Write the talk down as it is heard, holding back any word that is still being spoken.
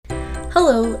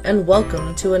Hello, and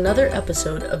welcome to another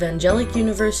episode of Angelic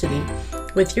University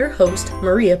with your host,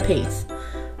 Maria Paith.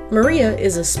 Maria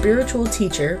is a spiritual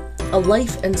teacher, a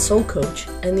life and soul coach,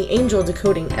 and the angel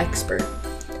decoding expert.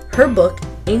 Her book,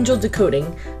 Angel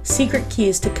Decoding: Secret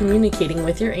Keys to Communicating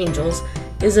with Your Angels,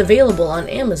 is available on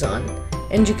Amazon,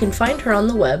 and you can find her on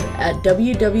the web at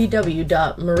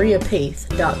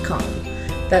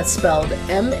www.mariapaith.com. That's spelled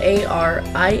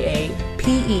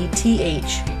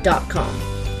MariaPeth.com.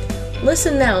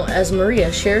 Listen now as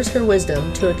Maria shares her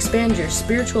wisdom to expand your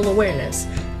spiritual awareness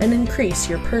and increase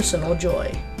your personal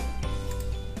joy.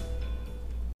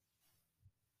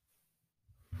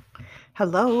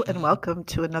 Hello and welcome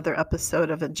to another episode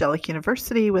of Angelic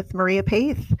University with Maria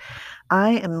Paith.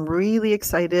 I am really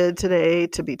excited today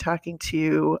to be talking to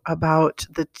you about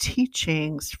the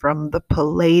teachings from the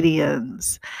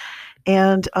Pleiadians.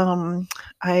 And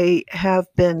I have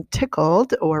been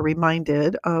tickled or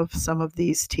reminded of some of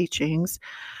these teachings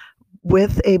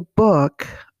with a book,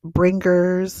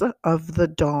 Bringers of the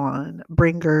Dawn.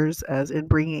 Bringers as in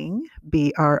bringing,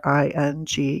 Bringers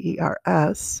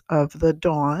of the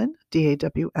Dawn,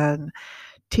 DAWN,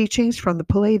 Teachings from the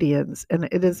Pleiadians. And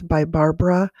it is by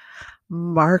Barbara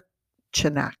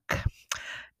Marcinek.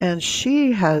 And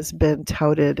she has been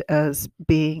touted as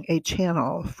being a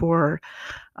channel for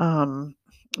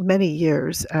many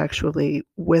years, actually,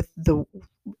 with the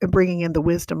bringing in the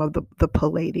wisdom of the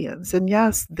Pleiadians. And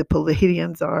yes, the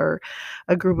Pleiadians are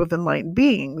a group of enlightened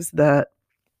beings that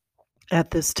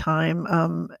at this time,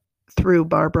 through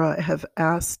Barbara, have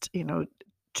asked,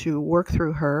 to work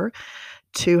through her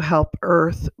to help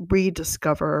Earth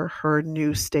rediscover her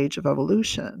new stage of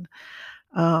evolution.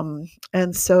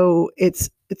 And so it's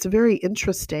very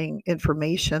interesting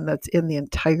information that's in the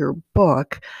entire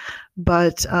book,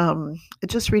 but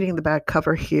just reading the back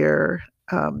cover here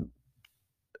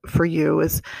for you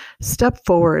is: step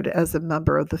forward as a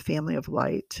member of the family of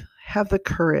light. Have the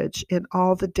courage in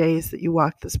all the days that you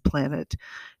walk this planet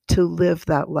to live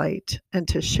that light and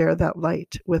to share that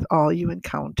light with all you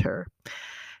encounter.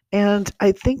 And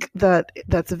I think that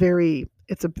it's a very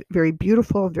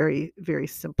beautiful, very, very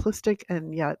simplistic,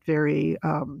 and yet very,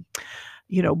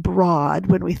 broad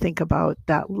when we think about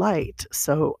that light.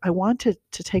 So I wanted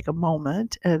to take a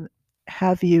moment and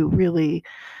have you really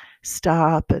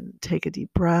stop and take a deep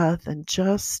breath and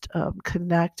just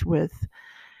connect with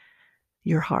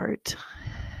your heart.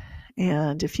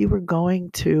 And if you were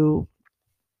going to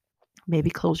maybe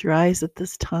close your eyes at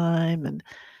this time and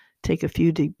take a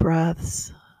few deep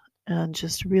breaths and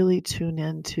just really tune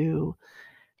into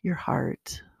your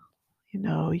heart,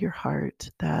 your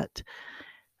heart, that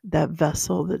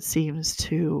vessel that seems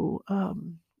to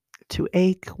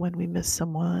ache when we miss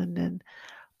someone, and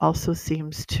also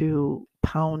seems to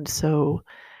pound so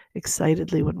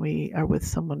excitedly when we are with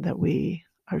someone that we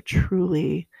are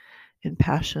truly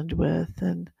impassioned with,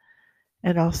 and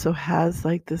also has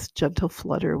like this gentle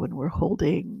flutter when we're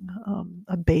holding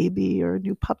a baby or a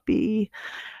new puppy.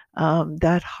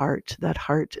 That heart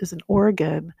is an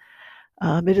organ.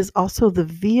 It is also the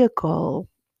vehicle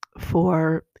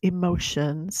for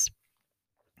emotions,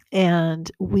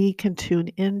 and we can tune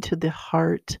into the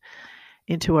heart,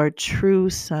 into our true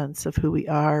sense of who we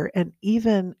are, and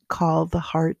even call the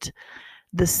heart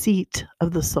the seat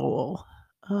of the soul.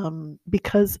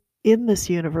 Because in this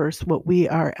universe, what we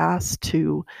are asked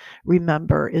to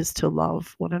remember is to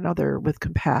love one another with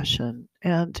compassion,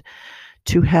 and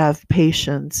to have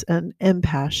patience and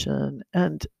impassion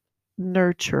and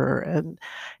nurture and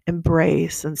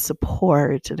embrace and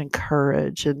support and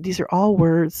encourage. And these are all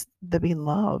words that mean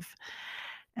love.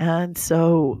 And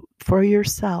so for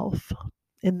yourself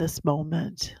in this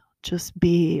moment, just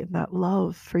be in that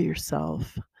love for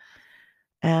yourself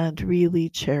and really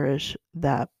cherish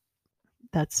that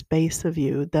space of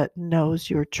you that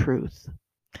knows your truth.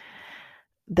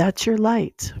 That's your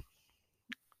light.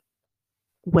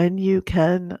 When you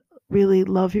can really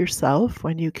love yourself,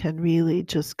 when you can really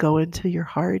just go into your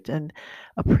heart and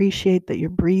appreciate that you're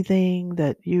breathing,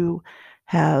 that you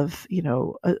have,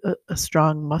 a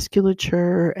strong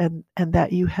musculature, and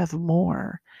that you have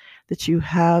more, that you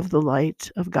have the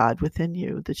light of God within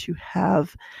you, that you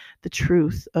have the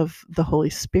truth of the Holy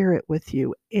Spirit with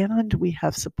you, and we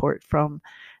have support from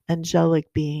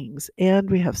angelic beings, and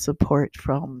we have support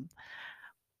from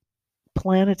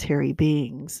planetary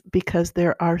beings, because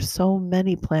there are so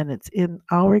many planets in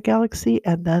our galaxy,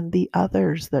 and then the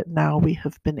others that now we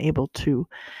have been able to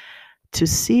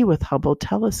see with Hubble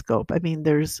telescope. I mean,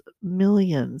 there's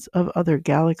millions of other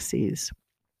galaxies.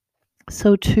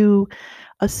 So to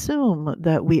assume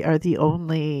that we are the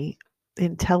only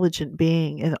intelligent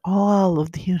being in all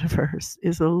of the universe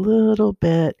is a little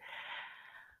bit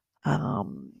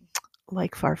um,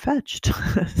 like far-fetched.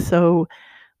 So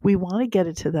we want to get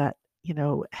into that,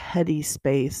 heady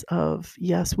space of,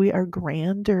 yes, we are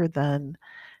grander than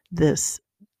this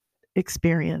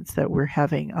experience that we're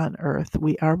having on earth.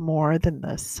 We are more than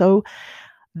this. So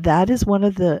that is one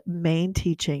of the main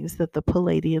teachings that the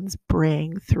Palladians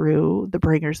bring through the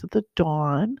Bringers of the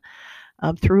Dawn,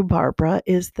 through Barbara,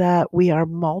 is that we are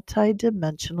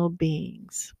multidimensional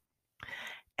beings.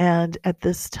 And at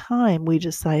this time, we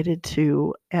decided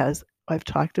to, as I've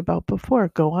talked about before,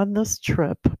 go on this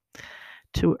trip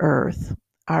to Earth.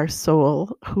 Our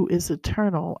soul, who is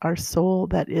eternal, our soul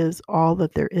that is all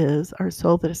that there is, our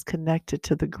soul that is connected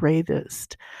to the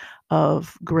greatest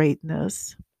of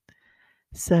greatness,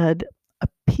 said, a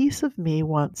piece of me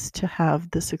wants to have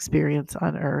this experience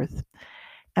on Earth.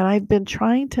 And I've been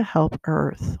trying to help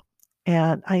Earth.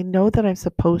 And I know that I'm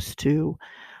supposed to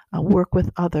work with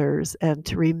others and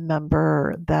to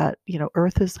remember that,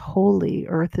 Earth is holy.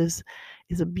 Earth is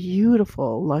a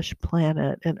beautiful, lush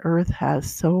planet, and Earth has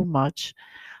so much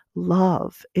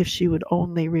love if she would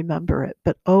only remember it.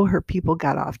 But oh, her people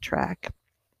got off track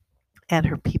and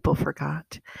her people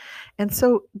forgot. And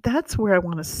so that's where I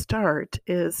want to start,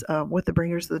 is with the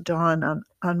Bringers of the Dawn.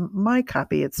 On my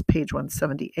copy, it's page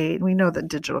 178. We know that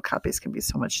digital copies can be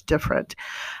so much different.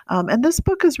 And this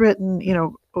book is written,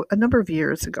 a number of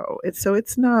years ago.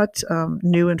 It's not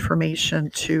new information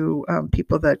to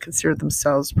people that consider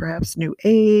themselves perhaps New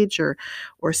Age or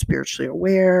spiritually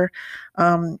aware.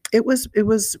 It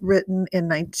was written in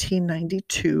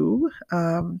 1992.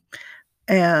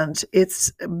 And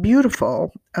it's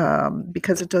beautiful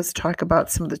because it does talk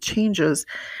about some of the changes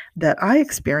that I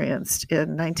experienced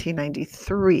in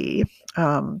 1993.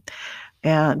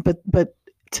 But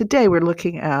today we're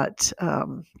looking at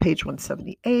page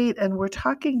 178, and we're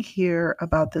talking here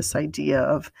about this idea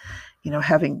of,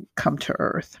 having come to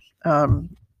Earth.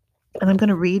 And I'm going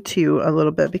to read to you a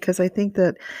little bit because I think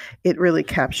that it really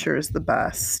captures the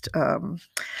best.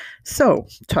 So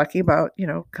talking about,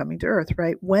 coming to Earth,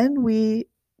 right? When we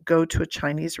go to a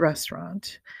Chinese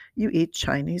restaurant, you eat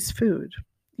Chinese food.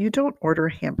 You don't order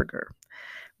a hamburger.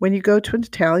 When you go to an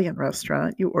Italian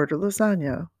restaurant, you order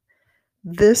lasagna.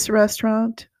 This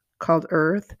restaurant, called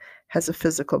Earth, has a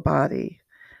physical body.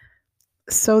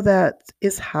 So that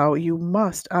is how you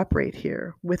must operate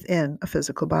here, within a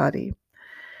physical body.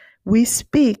 We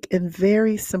speak in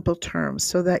very simple terms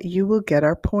so that you will get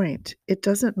our point. It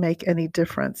doesn't make any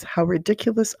difference how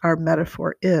ridiculous our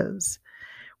metaphor is.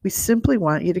 We simply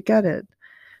want you to get it.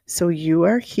 So you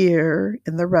are here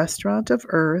in the restaurant of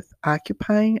Earth,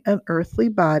 occupying an earthly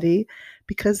body,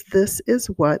 because this is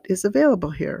what is available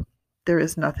here. There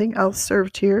is nothing else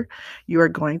served here. You are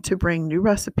going to bring new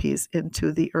recipes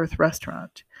into the Earth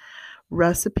restaurant.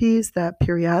 Recipes that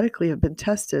periodically have been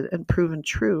tested and proven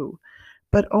true,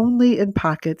 but only in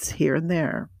pockets here and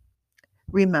there.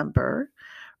 Remember,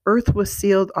 Earth was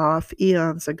sealed off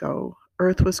eons ago.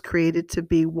 Earth was created to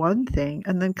be one thing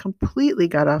and then completely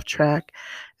got off track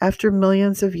after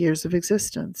millions of years of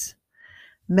existence.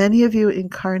 Many of you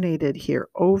incarnated here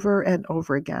over and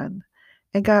over again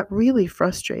and got really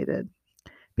frustrated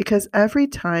because every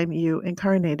time you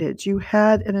incarnated, you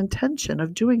had an intention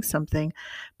of doing something,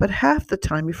 but half the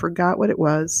time you forgot what it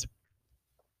was.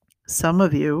 Some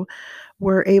of you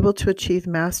were able to achieve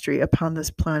mastery upon this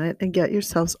planet and get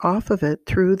yourselves off of it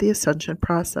through the ascension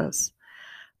process.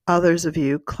 Others of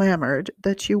you clamored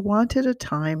that you wanted a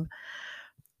time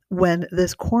when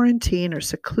this quarantine or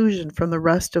seclusion from the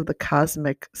rest of the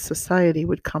cosmic society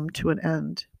would come to an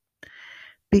end.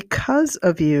 Because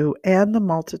of you and the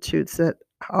multitudes that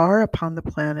are upon the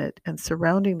planet and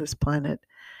surrounding this planet,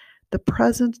 the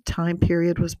present time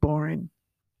period was born.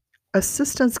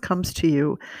 Assistance comes to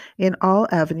you in all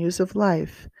avenues of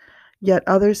life, yet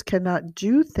others cannot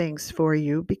do things for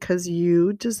you because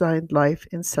you designed life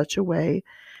in such a way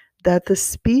that the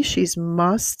species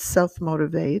must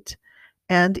self-motivate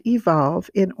and evolve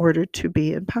in order to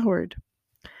be empowered.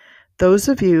 Those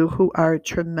of you who are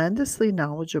tremendously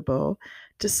knowledgeable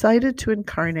decided to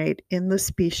incarnate in the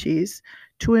species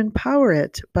to empower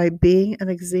it by being an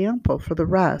example for the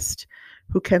rest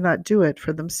who cannot do it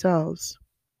for themselves.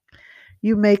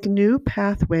 You make new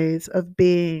pathways of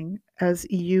being as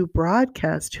you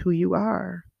broadcast who you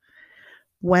are.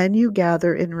 When you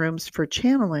gather in rooms for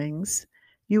channelings,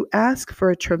 you ask for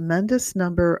a tremendous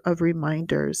number of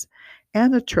reminders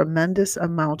and a tremendous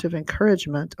amount of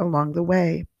encouragement along the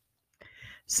way.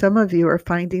 Some of you are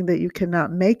finding that you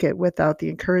cannot make it without the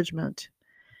encouragement.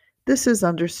 This is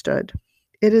understood.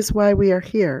 It is why we are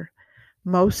here,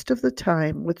 most of the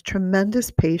time with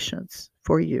tremendous patience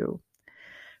for you.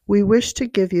 We wish to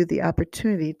give you the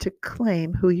opportunity to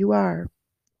claim who you are.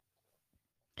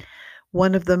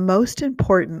 One of the most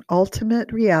important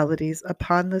ultimate realities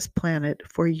upon this planet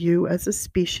for you as a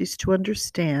species to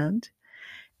understand,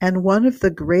 and one of the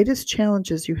greatest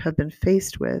challenges you have been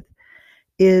faced with,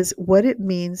 is what it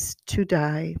means to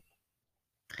die.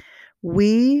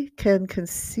 We can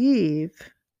convince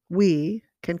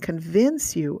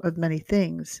you of many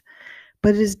things,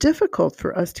 but it is difficult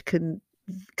for us to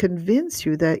convince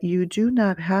you that you do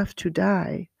not have to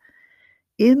die.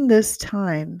 In this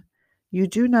time, you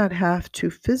do not have to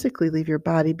physically leave your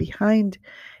body behind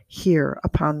here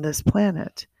upon this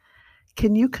planet.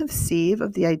 Can you conceive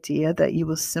of the idea that you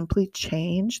will simply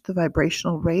change the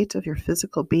vibrational rate of your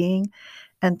physical being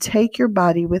and take your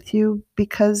body with you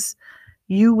because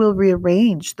you will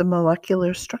rearrange the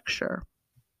molecular structure?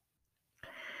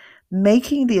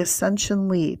 Making the ascension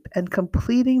leap and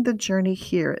completing the journey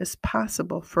here is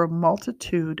possible for a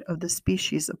multitude of the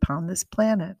species upon this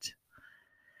planet.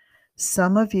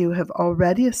 Some of you have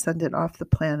already ascended off the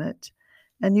planet,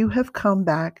 and you have come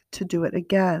back to do it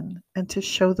again and to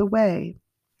show the way.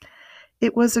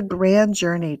 It was a grand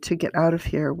journey to get out of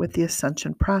here with the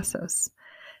ascension process.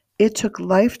 It took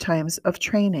lifetimes of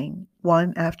training,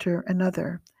 one after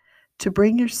another, to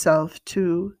bring yourself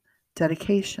to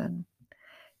dedication.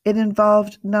 It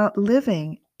involved not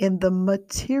living in the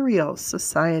material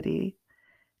society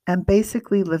and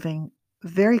basically living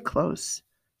very close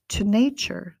to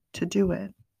nature to do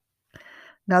it.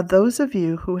 Now, those of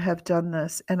you who have done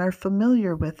this and are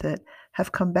familiar with it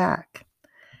have come back.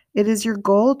 It is your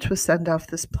goal to ascend off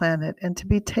this planet and to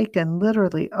be taken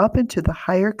literally up into the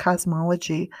higher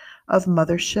cosmology of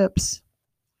motherships.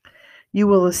 You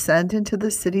will ascend into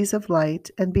the cities of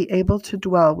light and be able to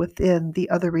dwell within the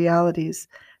other realities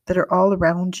that are all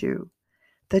around you,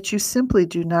 that you simply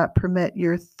do not permit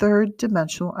your third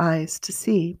dimensional eyes to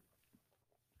see.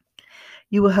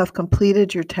 You will have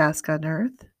completed your task on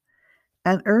Earth,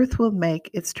 and Earth will make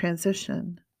its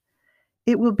transition.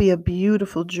 It will be a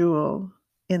beautiful jewel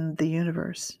in the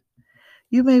universe.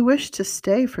 You may wish to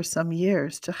stay for some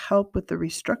years to help with the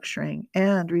restructuring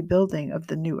and rebuilding of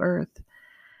the new Earth,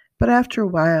 but after a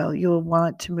while you will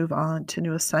want to move on to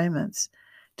new assignments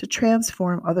to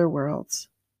transform other worlds.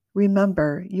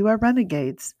 Remember, you are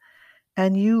renegades,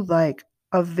 and you like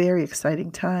a very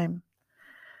exciting time.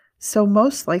 So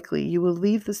most likely you will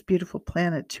leave this beautiful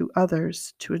planet to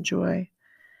others to enjoy,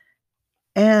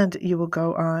 and you will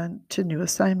go on to new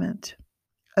assignment.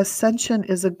 Ascension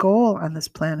is a goal on this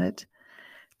planet.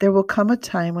 There will come a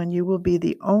time when it will be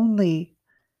the only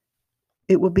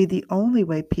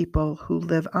way people who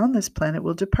live on this planet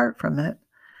will depart from it.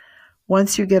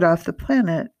 Once you get off the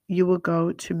planet, you will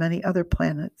go to many other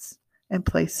planets and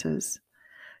places.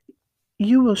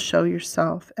 You will show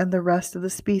yourself and the rest of the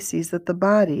species that the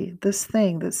body, this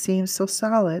thing that seems so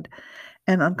solid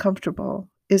and uncomfortable,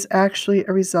 is actually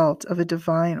a result of a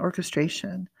divine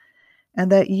orchestration,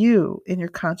 and that you, in your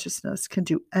consciousness, can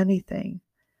do anything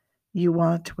you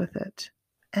want with it.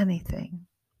 Anything.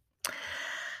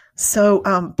 So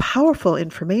powerful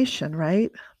information,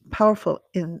 right? Powerful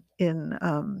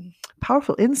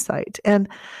powerful insight. And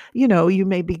you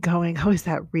may be going, "Oh, is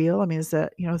that real? I mean, is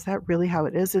that really how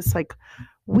it is?" It's like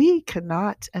we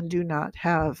cannot and do not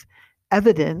have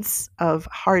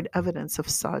hard evidence of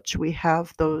such. We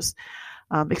have those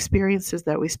experiences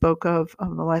that we spoke of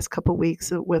the last couple of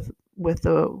weeks with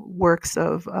the works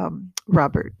of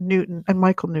Robert Newton and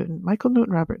Michael Newton.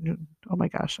 Robert Newton. Oh my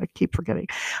gosh, I keep forgetting.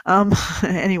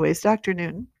 Anyways, Dr.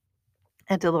 Newton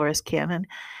and Dolores Cannon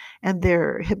and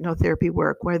their hypnotherapy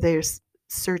work, where they're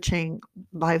searching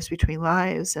lives between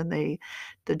lives and the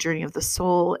journey of the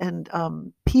soul, and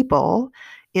people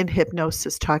in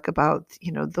hypnosis talk about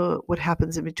what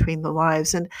happens in between the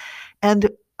lives, and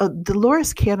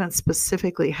Dolores Cannon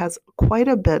specifically has quite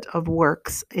a bit of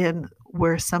works in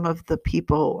where some of the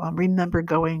people remember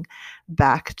going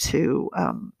back to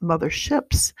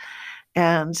motherships,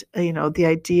 and the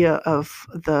idea of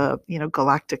the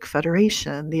Galactic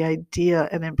Federation, the idea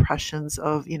and impressions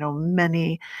of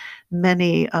many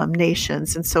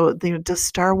nations. And so does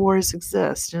Star Wars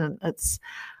exist? And it's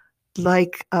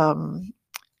like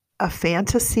a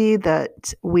fantasy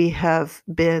that we have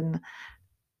been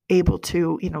able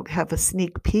to have a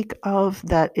sneak peek of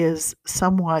that is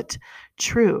somewhat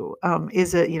true.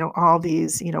 Is it all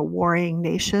these warring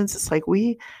nations? It's like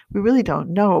we really don't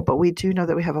know, but we do know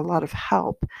that we have a lot of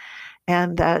help,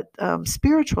 and that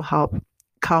spiritual help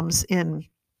comes in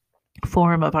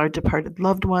form of our departed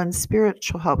loved ones.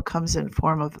 Spiritual help comes in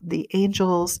form of the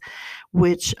angels,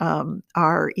 which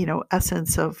are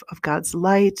essence of God's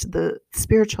light. The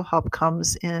spiritual help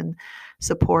comes in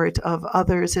support of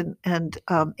others. And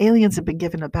aliens have been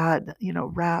given a bad,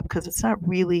 rap, because it's not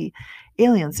really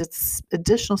aliens. It's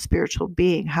additional spiritual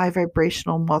being, high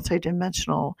vibrational,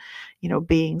 multidimensional,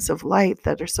 beings of light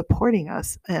that are supporting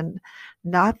us, and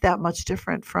not that much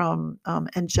different from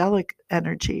angelic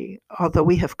energy, although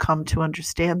we have come to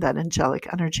understand that angelic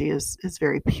energy is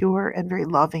very pure and very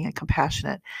loving and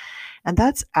compassionate. And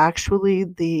that's actually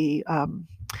the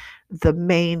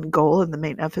main goal and the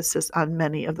main emphasis on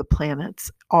many of the planets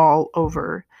all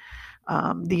over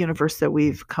the universe that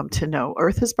we've come to know.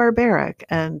 Earth is barbaric,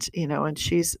 and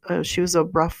she was a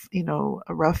rough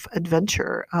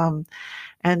adventurer,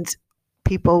 and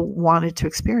people wanted to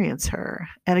experience her.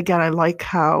 And again, I like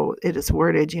how it is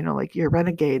worded, like, you're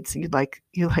renegades, you like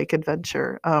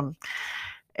adventure.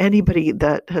 Anybody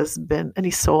that has been, any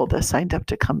soul that signed up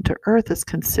to come to Earth is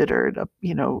considered,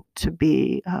 to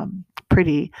be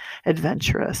pretty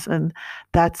adventurous, and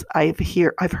that's I've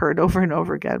heard over and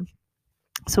over again.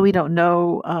 So we don't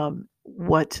know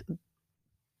what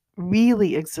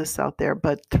really exists out there,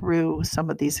 but through some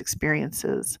of these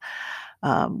experiences,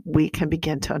 we can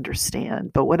begin to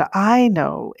understand. But what I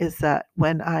know is that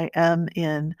when I am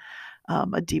in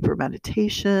a deeper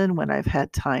meditation, when I've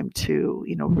had time to,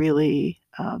 really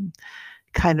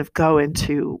kind of go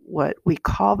into what we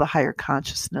call the higher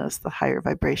consciousness, the higher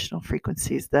vibrational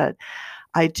frequencies, that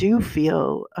I do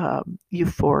feel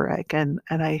euphoric, and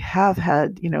I have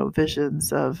had,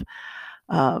 visions of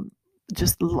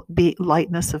just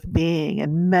lightness of being,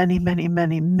 and many, many,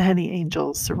 many, many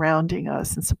angels surrounding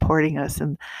us and supporting us.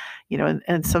 And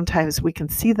and sometimes we can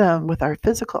see them with our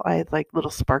physical eye, like little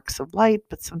sparks of light,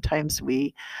 but sometimes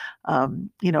we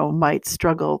might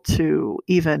struggle to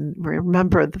even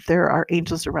remember that there are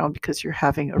angels around, because you're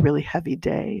having a really heavy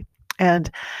day. And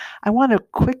I want to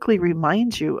quickly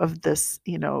remind you of this,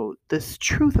 this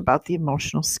truth about the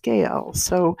emotional scale.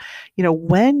 So,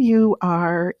 when you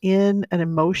are in an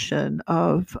emotion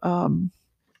of, of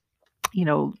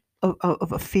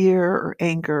a fear or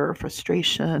anger or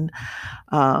frustration,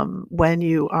 when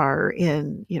you are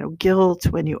in, guilt,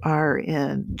 when you are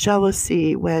in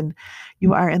jealousy, when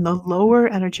you are in the lower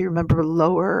energy, remember,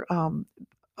 lower,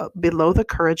 below the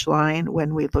courage line,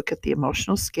 when we look at the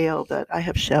emotional scale that I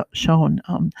have shown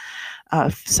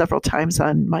several times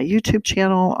on my YouTube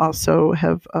channel, also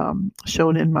have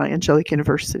shown in my Angelic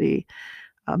University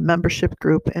membership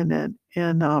group, and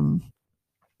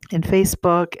in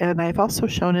Facebook, and I've also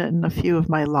shown it in a few of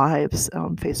my lives,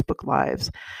 Facebook lives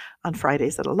on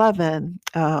Fridays at 11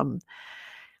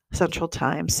 Central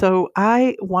Time. So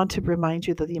I want to remind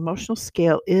you that the emotional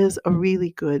scale is a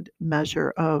really good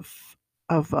measure of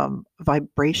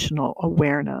vibrational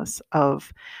awareness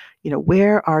of,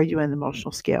 where are you in the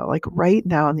emotional scale? Like right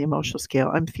now on the emotional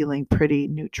scale, I'm feeling pretty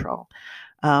neutral,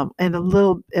 and a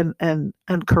little and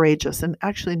courageous. And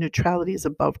actually, neutrality is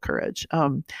above courage.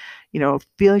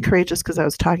 Feeling courageous because I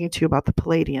was talking to you about the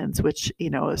Pleiadians, which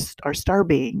are star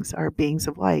beings, are beings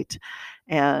of light.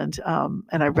 And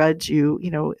I read you,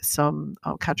 some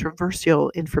controversial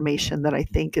information that I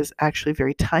think is actually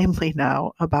very timely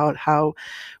now, about how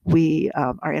we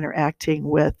are interacting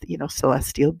with,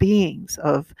 celestial beings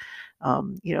of,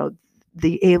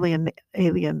 the alien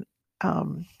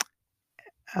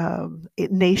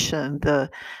nation. The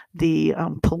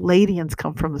Pleiadians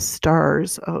come from the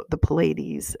stars, the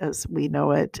Pleiades as we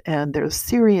know it, and there's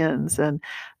Sirians, and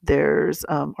there's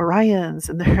Orions,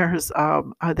 and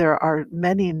there are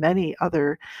many, many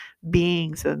other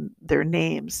beings and their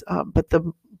names, but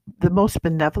the most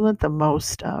benevolent, the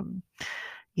most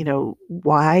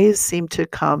wise, seem to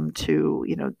come to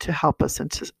to help us, and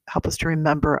to help us to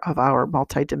remember of our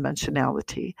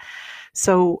multidimensionality.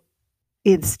 So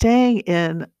in staying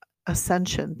in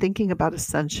ascension, thinking about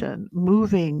ascension,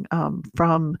 moving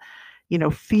from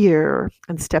fear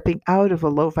and stepping out of a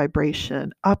low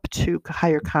vibration up to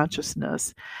higher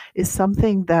consciousness, is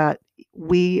something that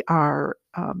we are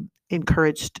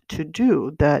encouraged to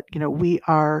do. That we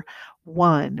are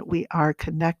one, we are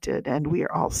connected, and we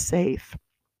are all safe.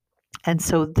 And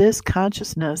so this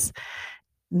consciousness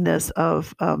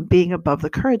of being above the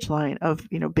courage line, of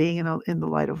being in the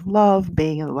light of love,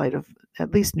 being in the light of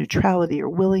at least neutrality or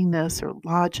willingness or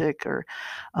logic, or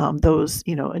those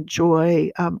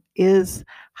joy, is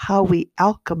how we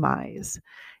alchemize.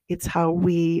 It's how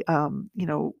we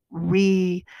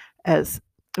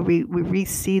we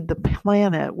reseed the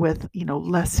planet with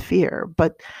less fear.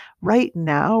 But right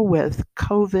now, with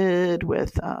COVID,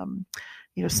 with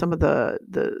some of the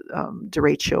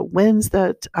derecho winds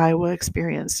that Iowa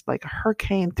experienced, like a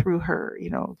hurricane through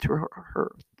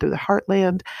the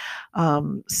heartland,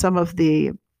 some of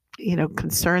the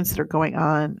concerns that are going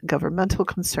on, governmental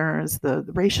concerns, the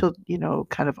racial,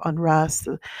 kind of unrest,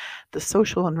 the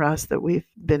social unrest that we've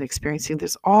been experiencing.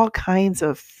 There's all kinds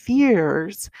of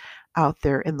fears out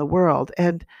there in the world.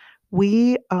 And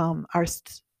we are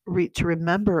to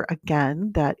remember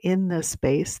again that in this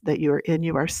space that you're in,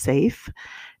 you are safe,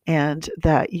 and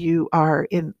that you are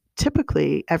in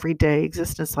typically everyday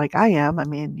existence like I am. I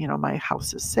mean, my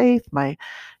house is safe. I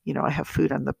have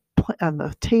food on the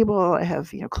table. I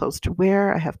have, clothes to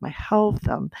wear. I have my health.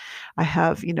 I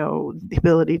have, the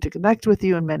ability to connect with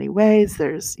you in many ways.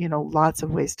 There's, lots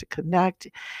of ways to connect,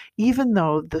 even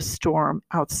though the storm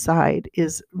outside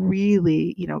is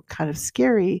really, kind of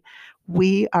scary.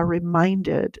 We are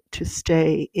reminded to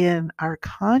stay in our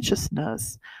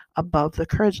consciousness above the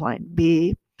courage line.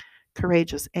 Be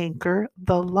courageous, anchor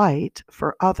the light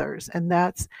for others. And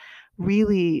that's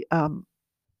really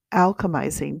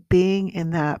alchemizing, being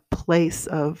in that place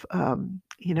of,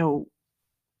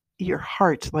 your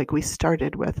heart, like we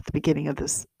started with at the beginning of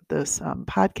this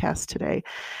podcast today,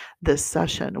 this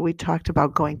session. We talked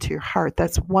about going to your heart.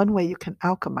 That's one way you can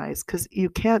alchemize, because you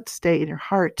can't stay in your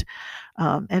heart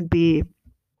and be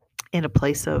in a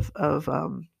place of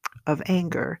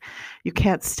anger. You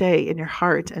can't stay in your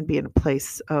heart and be in a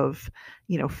place of,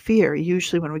 fear.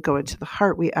 Usually when we go into the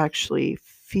heart, we actually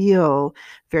feel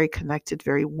very connected,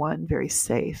 very one, very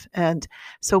safe. And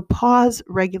so pause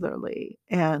regularly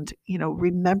and,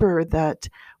 remember that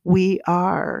we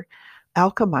are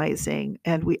alchemizing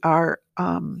and we are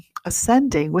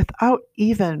ascending without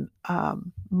even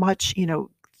much,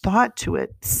 thought to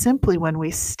it, simply when we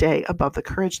stay above the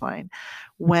courage line,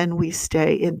 when we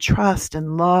stay in trust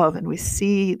and love, and we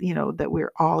see, that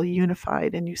we're all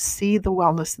unified, and you see the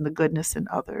wellness and the goodness in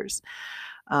others.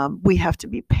 We have to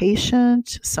be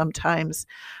patient. Sometimes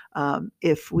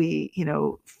if we,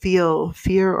 feel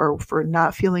fear or if we're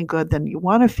not feeling good, then you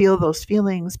want to feel those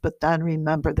feelings, but then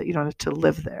remember that you don't have to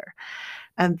live there.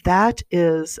 And that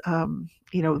is,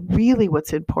 really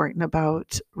what's important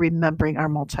about remembering our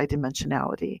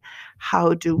multidimensionality.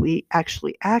 How do we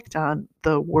actually act on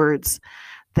the words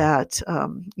that,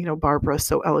 Barbara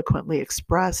so eloquently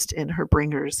expressed in her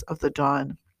Bringers of the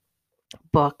Dawn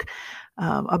book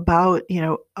about,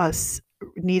 us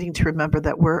needing to remember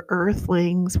that we're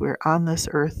earthlings, we're on this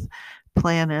earth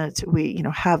planet, we,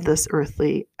 have this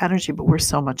earthly energy, but we're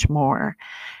so much more.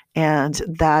 And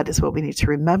that is what we need to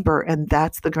remember. And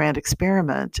that's the grand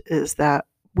experiment, is that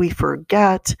we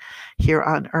forget here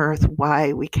on earth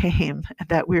why we came, and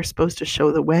that we're supposed to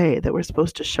show the way, that we're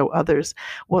supposed to show others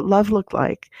what love looked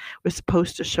like. We're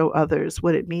supposed to show others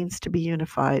what it means to be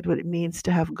unified, what it means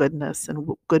to have goodness and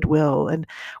goodwill, and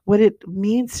what it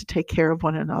means to take care of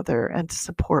one another and to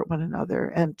support one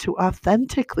another and to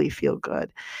authentically feel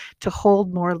good, to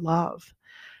hold more love.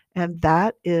 And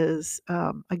that is,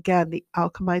 again, the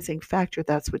alchemizing factor.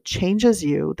 That's what changes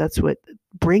you. That's what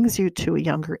brings you to a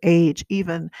younger age.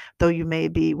 Even though you may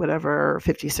be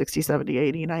 50, 60, 70,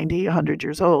 80, 90, 100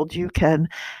 years old, you can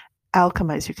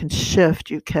alchemize, you can shift,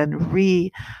 you can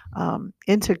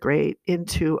integrate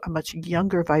into a much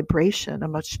younger vibration, a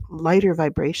much lighter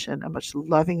vibration, a much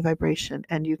loving vibration,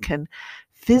 and you can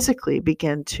physically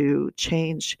begin to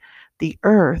change the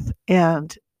earth,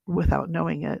 and without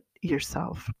knowing it,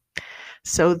 yourself.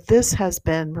 So this has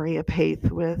been Maria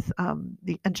Paith with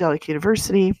the Angelic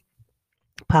University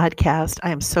podcast. I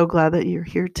am so glad that you're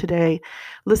here today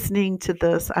listening to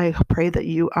this. I pray that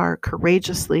you are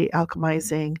courageously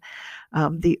alchemizing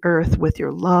the earth with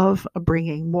your love,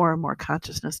 bringing more and more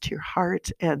consciousness to your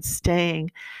heart, and staying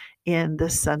in the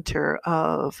center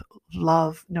of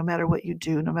love, no matter what you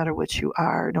do, no matter what you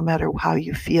are, no matter how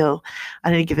you feel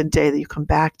on any given day, that you come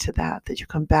back to that you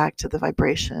come back to the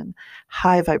vibration,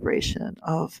 high vibration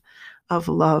of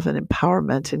love and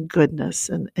empowerment and goodness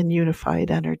and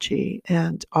unified energy,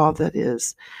 and all that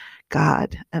is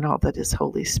God, and all that is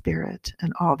Holy Spirit,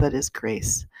 and all that is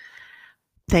grace.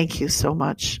 Thank you so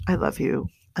much. I love you.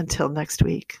 Until next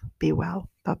week, be well.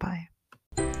 Bye-bye.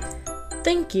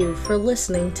 Thank you for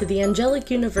listening to the Angelic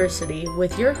University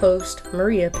with your host,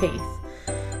 Maria Paith.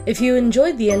 If you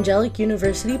enjoyed the Angelic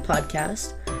University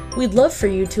podcast, we'd love for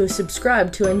you to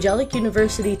subscribe to Angelic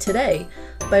University today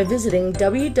by visiting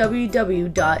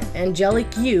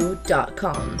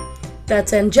www.angelicu.com.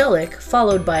 That's angelic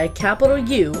followed by a capital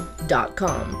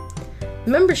U.com.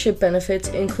 Membership benefits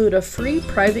include a free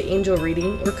private angel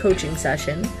reading or coaching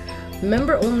session,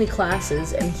 member-only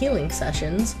classes and healing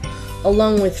sessions,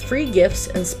 along with free gifts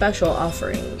and special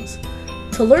offerings.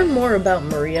 To learn more about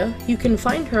Maria, you can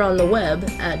find her on the web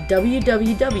at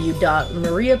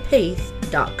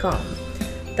www.mariapaith.com.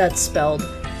 That's spelled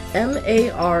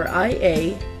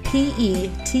MariaPaith.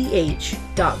 peth.com.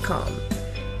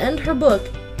 And her book,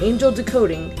 Angel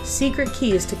Decoding: Secret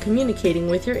Keys to Communicating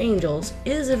with Your Angels,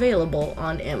 is available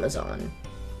on Amazon.